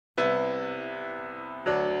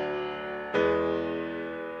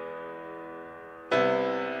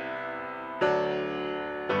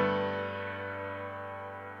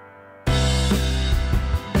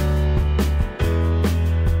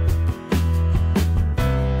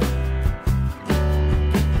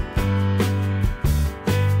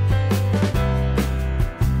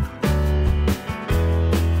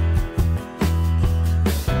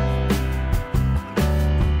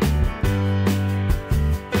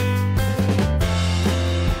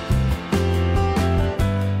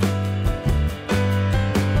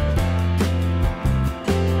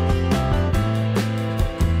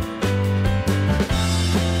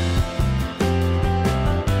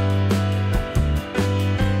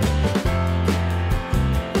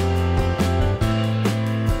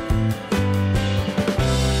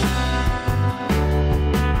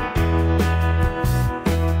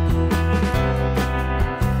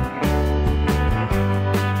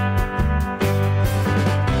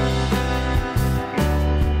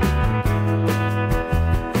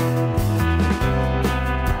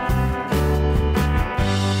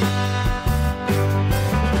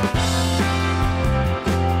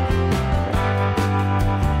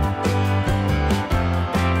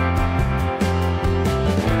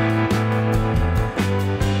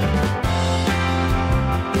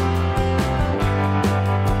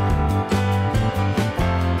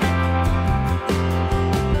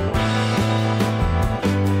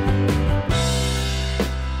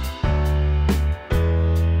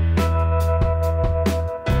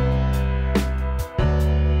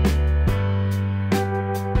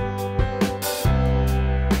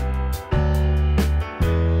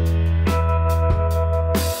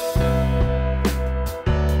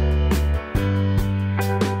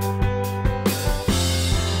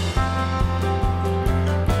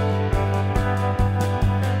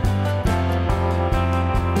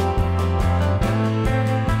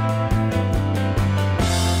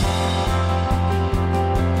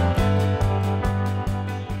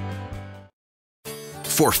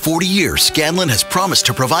For 40 years, Scanlon has promised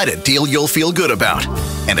to provide a deal you'll feel good about.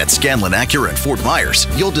 And at Scanlon Acura in Fort Myers,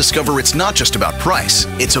 you'll discover it's not just about price,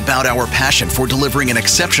 it's about our passion for delivering an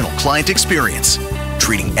exceptional client experience,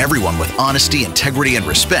 treating everyone with honesty, integrity, and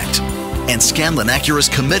respect, and Scanlon Acura's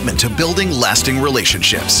commitment to building lasting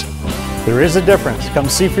relationships. There is a difference. Come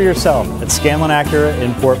see for yourself at Scanlon Acura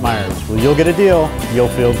in Fort Myers, where you'll get a deal you'll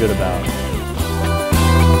feel good about.